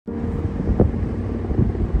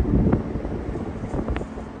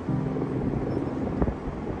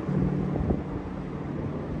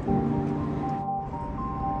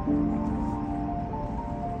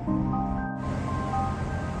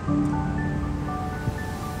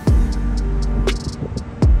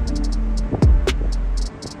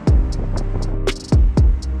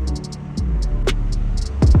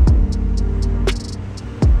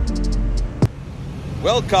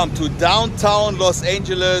Welcome to downtown Los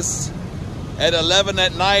Angeles at 11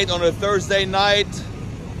 at night on a Thursday night.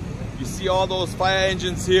 You see all those fire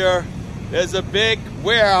engines here. There's a big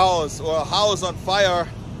warehouse or a house on fire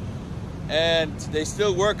and they're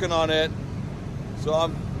still working on it. So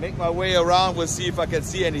I'm make my way around, we'll see if I can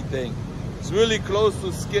see anything. It's really close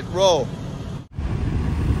to Skid Row.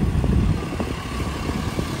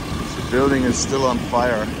 The building is still on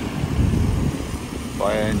fire.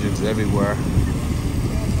 Fire engines everywhere.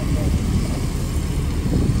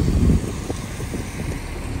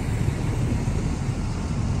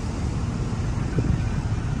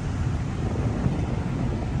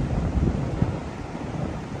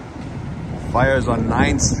 Fires on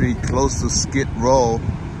 9th Street, close to Skid Row.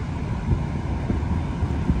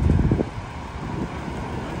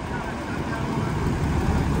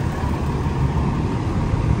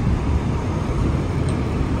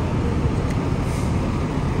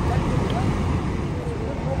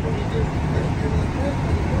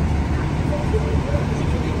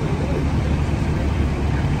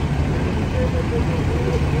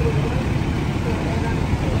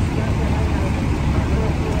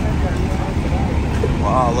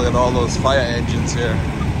 Wow, look at all those fire engines here.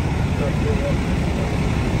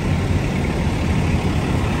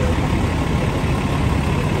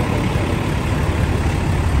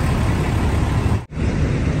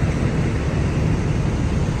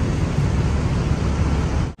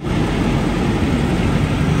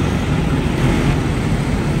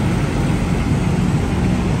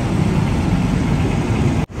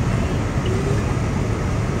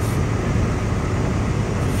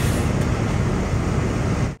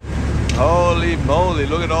 Holy moly,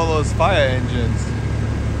 look at all those fire engines.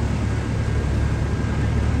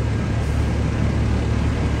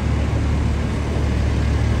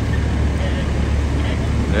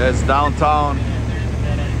 There's downtown.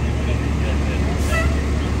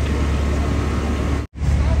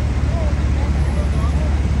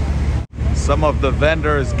 Some of the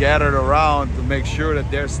vendors gathered around to make sure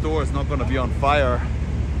that their store is not going to be on fire.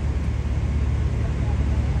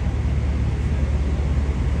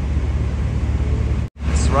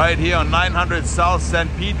 Right here on 900 South San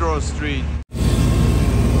Pedro Street.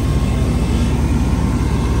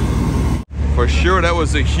 For sure that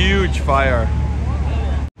was a huge fire.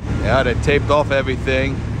 Yeah, they taped off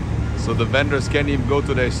everything, so the vendors can't even go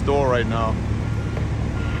to their store right now.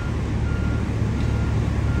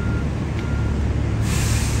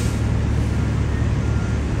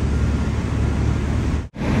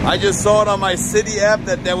 I just saw it on my city app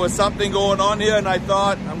that there was something going on here and I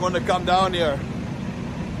thought I'm going to come down here.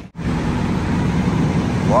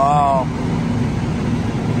 Wow.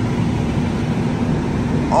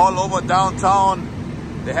 All over downtown,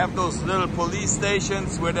 they have those little police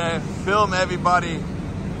stations where they film everybody.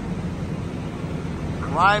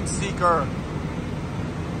 Crime seeker.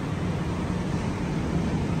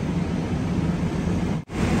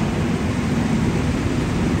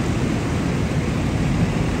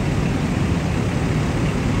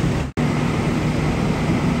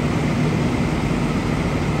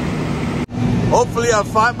 Hopefully I'll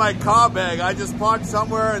find my car bag. I just parked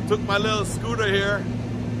somewhere and took my little scooter here.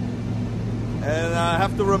 And I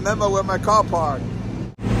have to remember where my car parked.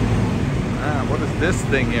 Ah, what is this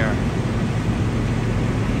thing here?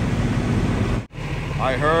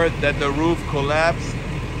 I heard that the roof collapsed.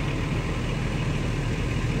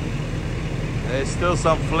 There's still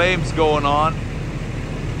some flames going on.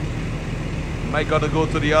 Might gotta go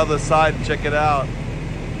to the other side and check it out.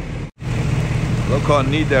 Look how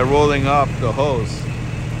neat they're rolling up the hose.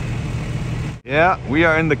 Yeah, we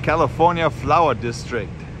are in the California Flower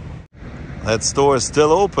District. That store is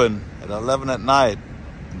still open at 11 at night.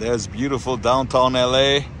 There's beautiful downtown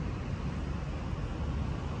LA.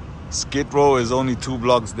 Skid Row is only 2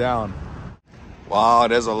 blocks down. Wow,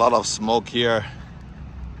 there's a lot of smoke here.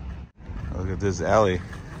 Look at this alley.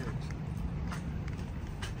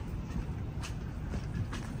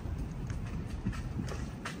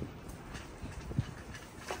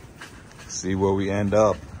 See where we end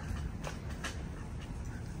up.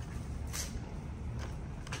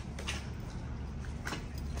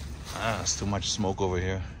 Ah, there's too much smoke over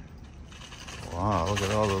here. Wow, look at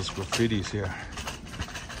all those graffitis here.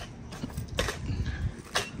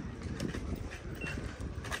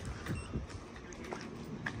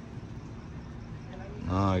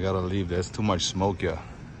 No, I gotta leave. There's too much smoke here.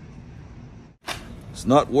 It's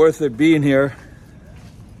not worth it being here.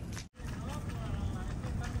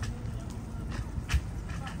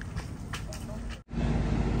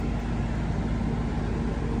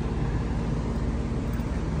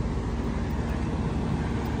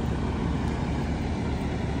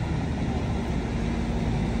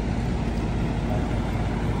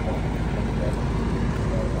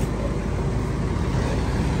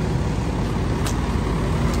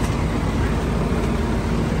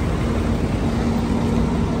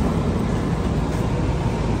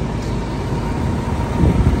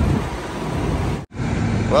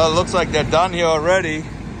 Well, it looks like they're done here already.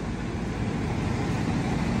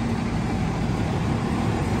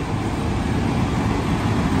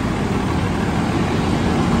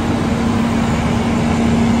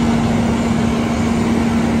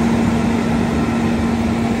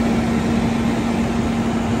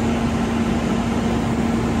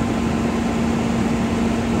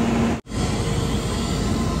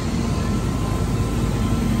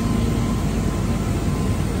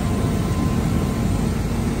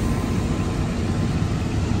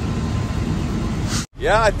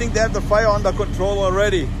 Yeah, I think they have the fire under control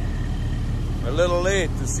already. A little late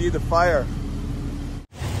to see the fire.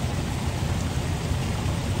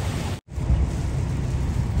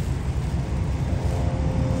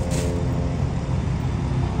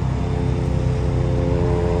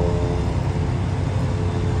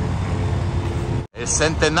 El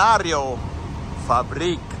Centenario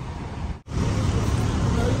Fabric.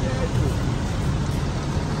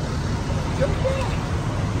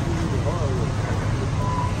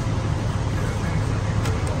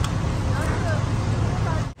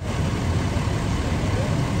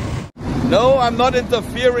 No, I'm not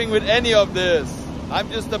interfering with any of this. I'm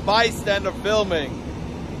just a bystander filming.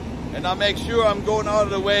 And I make sure I'm going out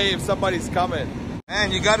of the way if somebody's coming.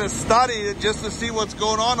 Man, you gotta study it just to see what's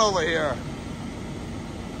going on over here.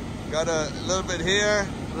 Got a little bit here,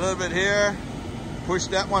 a little bit here. Push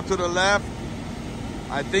that one to the left.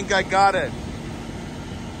 I think I got it.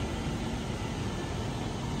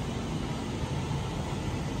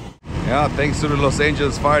 Yeah, thanks to the Los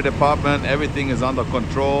Angeles Fire Department, everything is under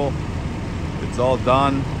control. It's all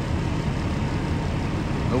done.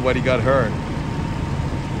 Nobody got hurt.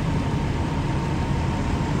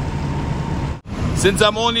 Since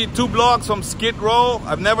I'm only 2 blocks from Skid Row,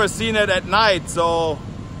 I've never seen it at night, so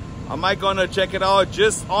I might gonna check it out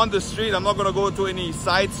just on the street. I'm not gonna go to any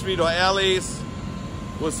side street or alleys.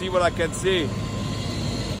 We'll see what I can see.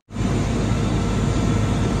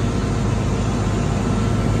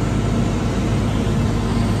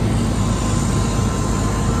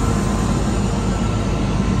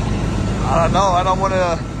 I don't know. I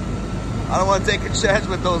don't want to take a chance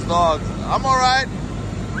with those dogs. I'm all right.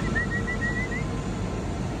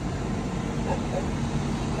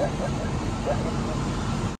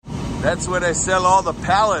 That's where they sell all the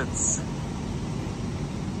pallets.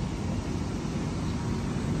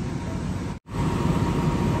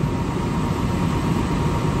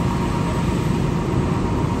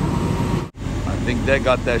 I think they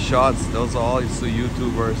got their shots. Those are all the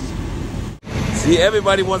YouTubers. See,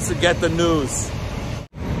 everybody wants to get the news.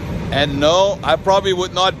 And no, I probably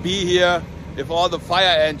would not be here if all the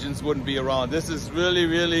fire engines wouldn't be around. This is really,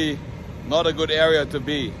 really not a good area to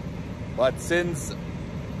be. But since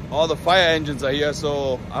all the fire engines are here,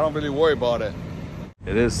 so I don't really worry about it.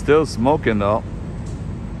 It is still smoking though.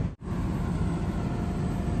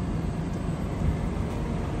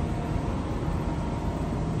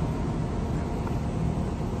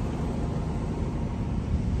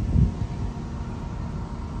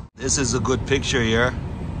 This is a good picture here.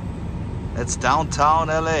 That's downtown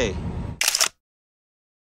LA.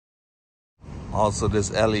 Also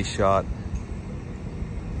this alley shot.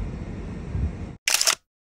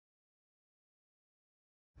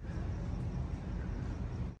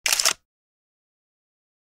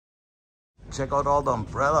 Check out all the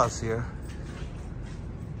umbrellas here.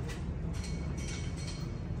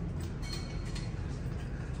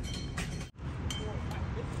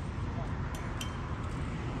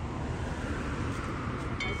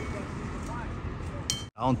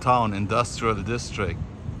 Downtown Industrial District.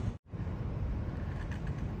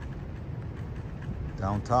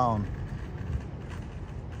 Downtown.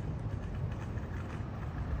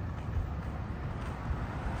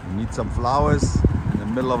 You need some flowers in the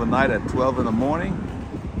middle of the night at 12 in the morning.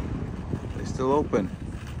 They're still open.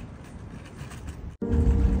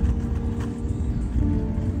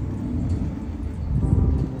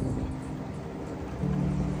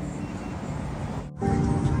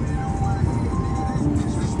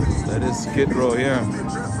 That is Skid Row here.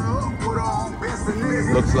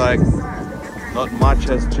 Looks like not much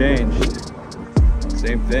has changed.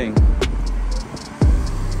 Same thing.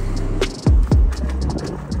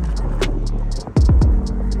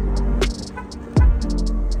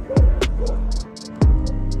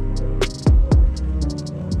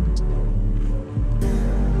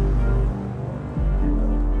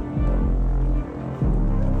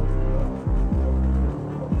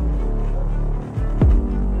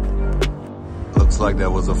 Like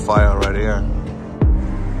there was a fire right here.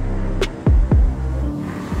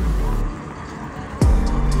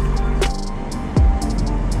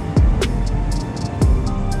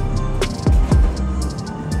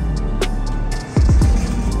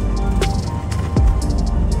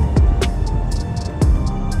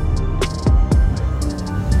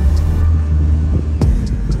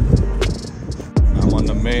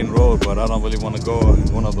 really want to go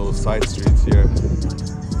in one of those side streets here. It's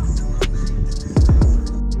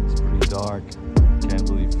pretty dark. Can't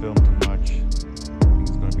really film too much. I think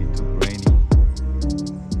it's gonna be too grainy.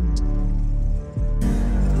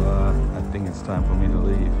 But I think it's time for me to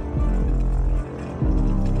leave.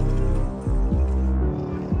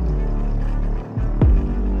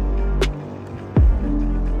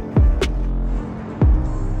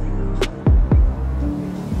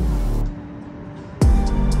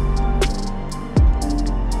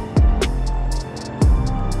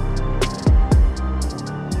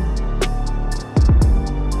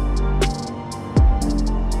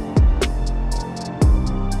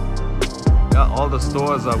 All the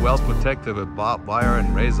stores are well protected with barbed wire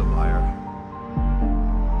and razor wire.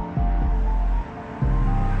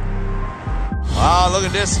 Wow, look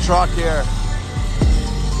at this truck here.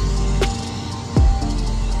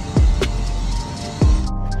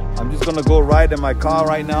 I'm just gonna go ride in my car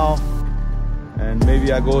right now, and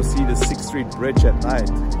maybe I go see the 6th Street Bridge at night.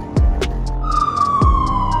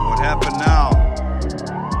 What happened now?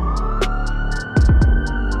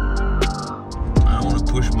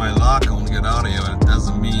 Push my lock, I want to get out of here. It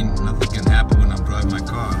doesn't mean nothing can happen when I'm driving my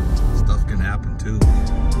car. Stuff can happen too.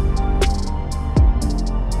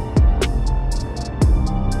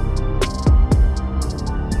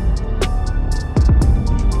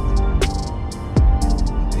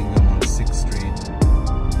 I think I'm on 6th Street.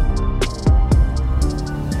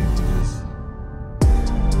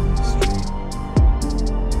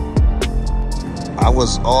 I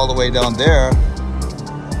was all the way down there.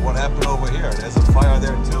 What happened over here? There's a fire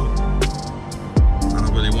there too. I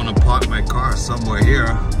don't really want to park my car somewhere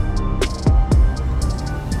here.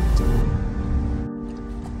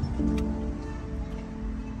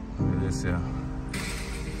 Look at this here.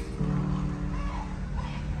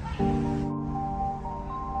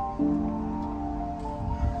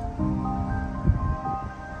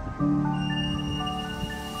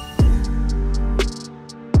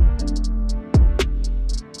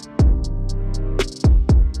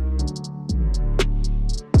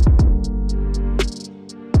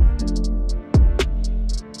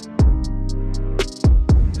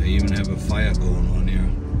 Fire going on here.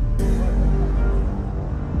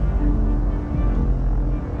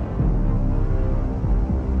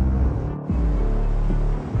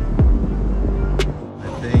 I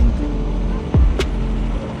think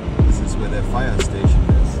this is where their fire station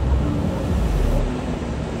is.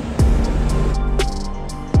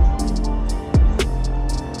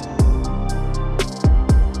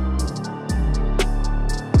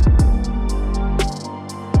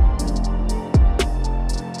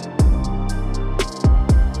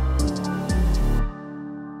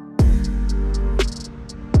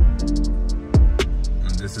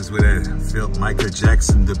 This is where they filmed Michael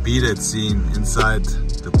Jackson, the Beat It scene inside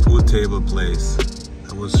the pool table place.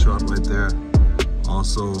 That was shot right there.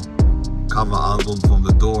 Also, cover album from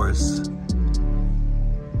The Doors.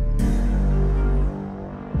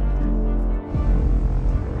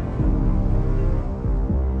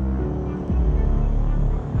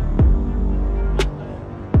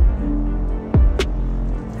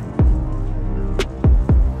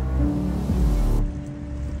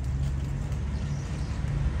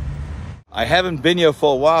 I haven't been here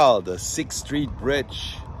for a while, the 6th Street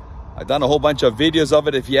Bridge. I've done a whole bunch of videos of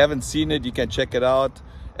it. If you haven't seen it, you can check it out.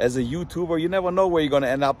 As a YouTuber, you never know where you're gonna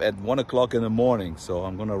end up at 1 o'clock in the morning. So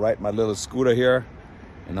I'm gonna ride my little scooter here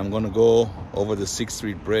and I'm gonna go over the 6th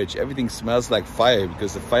Street Bridge. Everything smells like fire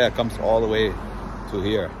because the fire comes all the way to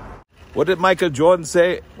here. What did Michael Jordan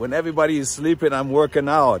say? When everybody is sleeping, I'm working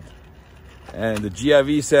out. And the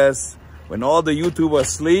GIV says, when all the YouTubers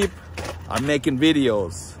sleep, I'm making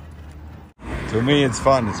videos. To me, it's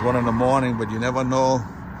fun. It's 1 in the morning, but you never know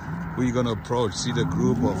who you're gonna approach. See the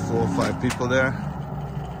group of 4 or 5 people there?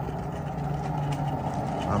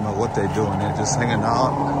 I don't know what they're doing. They're just hanging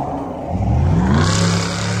out.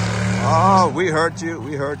 Oh, we hurt you.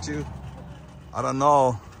 We hurt you. I don't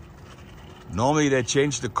know. Normally they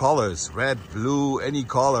change the colors. Red, blue, any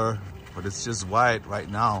color. But it's just white right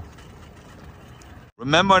now.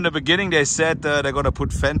 Remember in the beginning they said they're gonna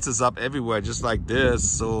put fences up everywhere just like this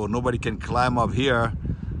so nobody can climb up here.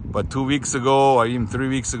 But 2 weeks ago or even 3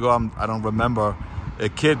 weeks ago, I don't remember, a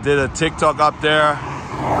kid did a TikTok up there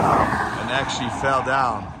and actually fell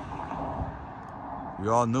down. We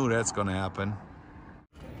all knew that's gonna happen.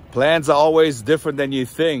 Plans are always different than you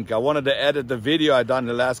think. I wanted to edit the video I done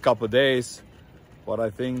the last couple of days, but I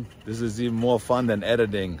think this is even more fun than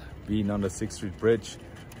editing, being on the 6th Street Bridge.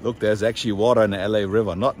 Look, there's actually water in the LA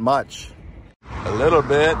River. Not much. A little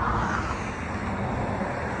bit.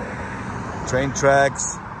 Train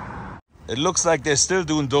tracks. It looks like they're still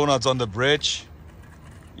doing donuts on the bridge,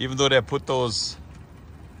 even though they put those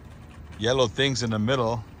yellow things in the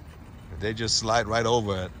middle. They just slide right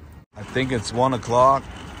over it. I think it's 1 o'clock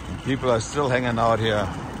and people are still hanging out here.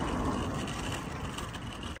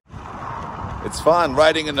 It's fun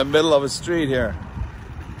riding in the middle of a street here.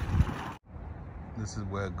 This is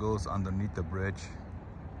where it goes underneath the bridge.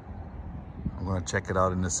 I'm gonna check it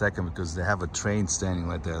out in a second because they have a train standing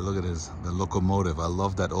right there. Look at this, the locomotive. I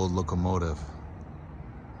love that old locomotive.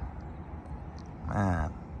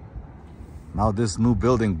 Man. Now this new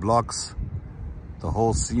building blocks the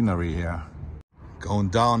whole scenery here. Going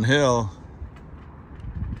downhill.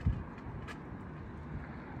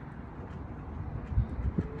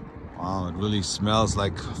 Wow, it really smells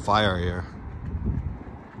like fire here.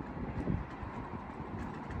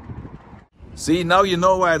 See, now you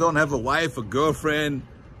know why I don't have a wife, a girlfriend,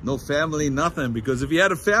 no family, nothing. Because if you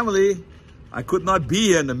had a family, I could not be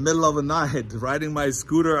here in the middle of the night riding my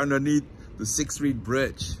scooter underneath the 6th Street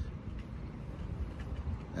Bridge.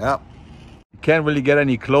 Yep. You can't really get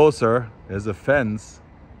any closer. There's a fence.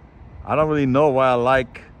 I don't really know why I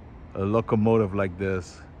like a locomotive like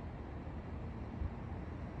this.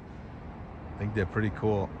 I think they're pretty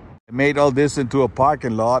cool. I made all this into a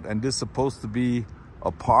parking lot, and this is supposed to be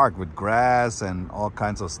a park with grass and all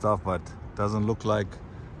kinds of stuff, but it doesn't look like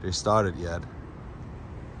they started yet.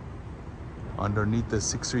 Underneath the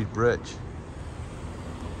 6th Street Bridge.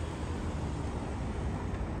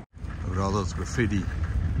 Look at all those graffiti.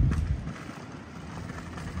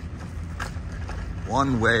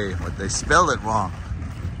 One way, but they spelled it wrong.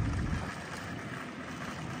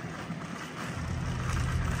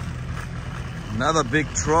 Another big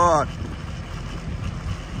truck.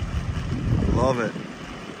 Love it.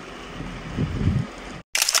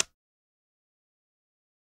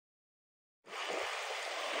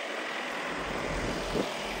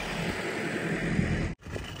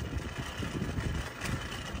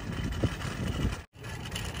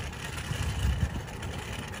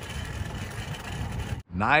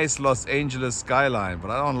 Nice Los Angeles skyline,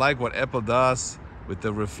 but I don't like what Apple does with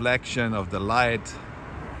the reflection of the light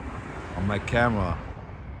on my camera.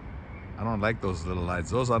 I don't like those little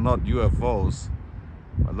lights. Those are not UFOs.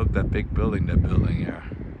 But look at that big building they're building here.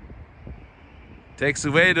 Takes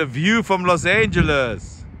away the view from Los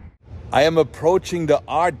Angeles. I am approaching the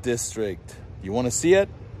art district. You want to see it?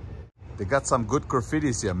 They got some good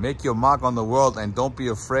graffitis here. Make your mark on the world and don't be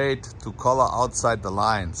afraid to color outside the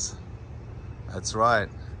lines. That's right.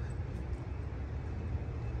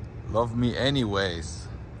 Love me anyways.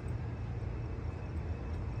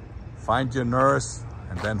 Find your nurse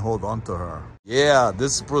and then hold on to her. Yeah,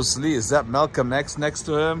 this is Bruce Lee. Is that Malcolm X next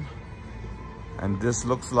to him? And this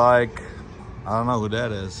looks like, I don't know who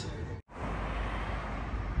that is.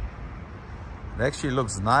 It actually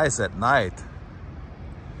looks nice at night.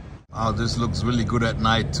 Oh, this looks really good at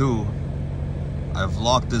night too. I've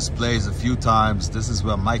vlogged this place a few times. This is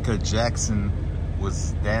where Michael Jackson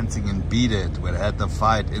was dancing in Beat It, where they had the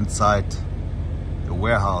fight inside the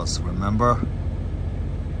warehouse, remember?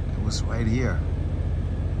 It was right here.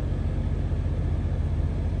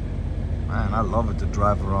 Man, I love it to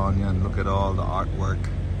drive around here and look at all the artwork.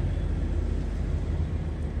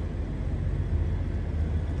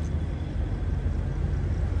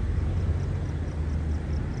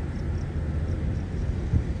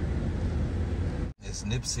 There's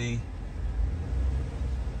Nipsey.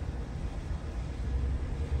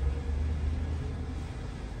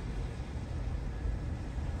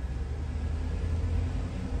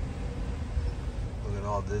 Look at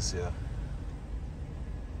all this here.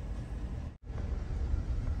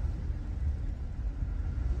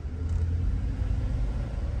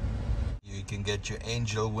 You can get your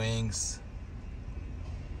angel wings.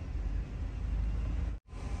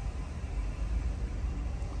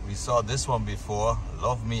 We saw this one before,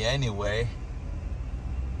 Love Me Anyway.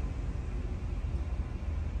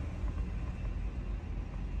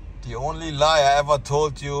 The only lie I ever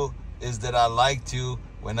told you is that I liked you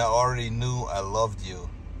when I already knew I loved you.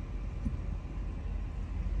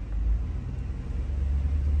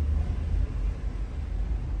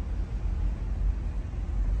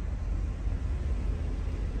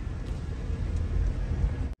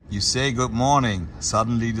 You say good morning,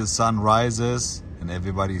 suddenly the sun rises and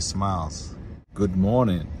everybody smiles. Good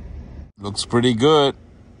morning. Looks pretty good.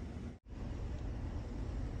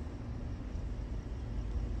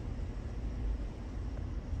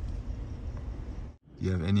 Do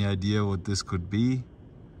you have any idea what this could be?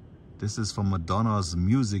 This is from Madonna's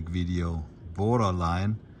music video,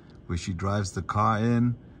 Borderline, where she drives the car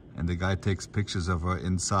in and the guy takes pictures of her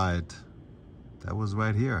inside. That was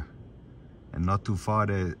right here. And not too far,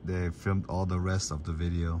 they filmed all the rest of the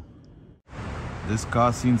video. This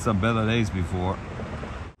car's seen some better days before.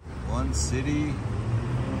 One city,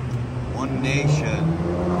 one nation.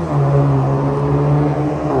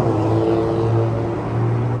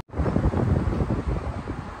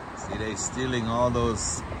 See, they stealing all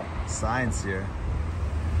those signs here.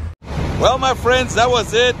 Well, my friends, that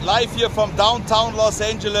was it. Live here from downtown Los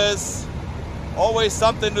Angeles. Always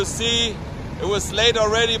something to see. It was late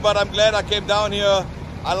already, but I'm glad I came down here.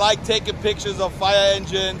 I like taking pictures of fire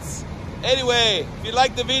engines. Anyway, if you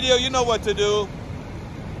like the video, you know what to do.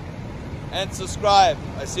 And subscribe.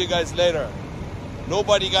 I see you guys later.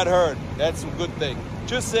 Nobody got hurt. That's a good thing.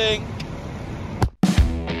 Just saying.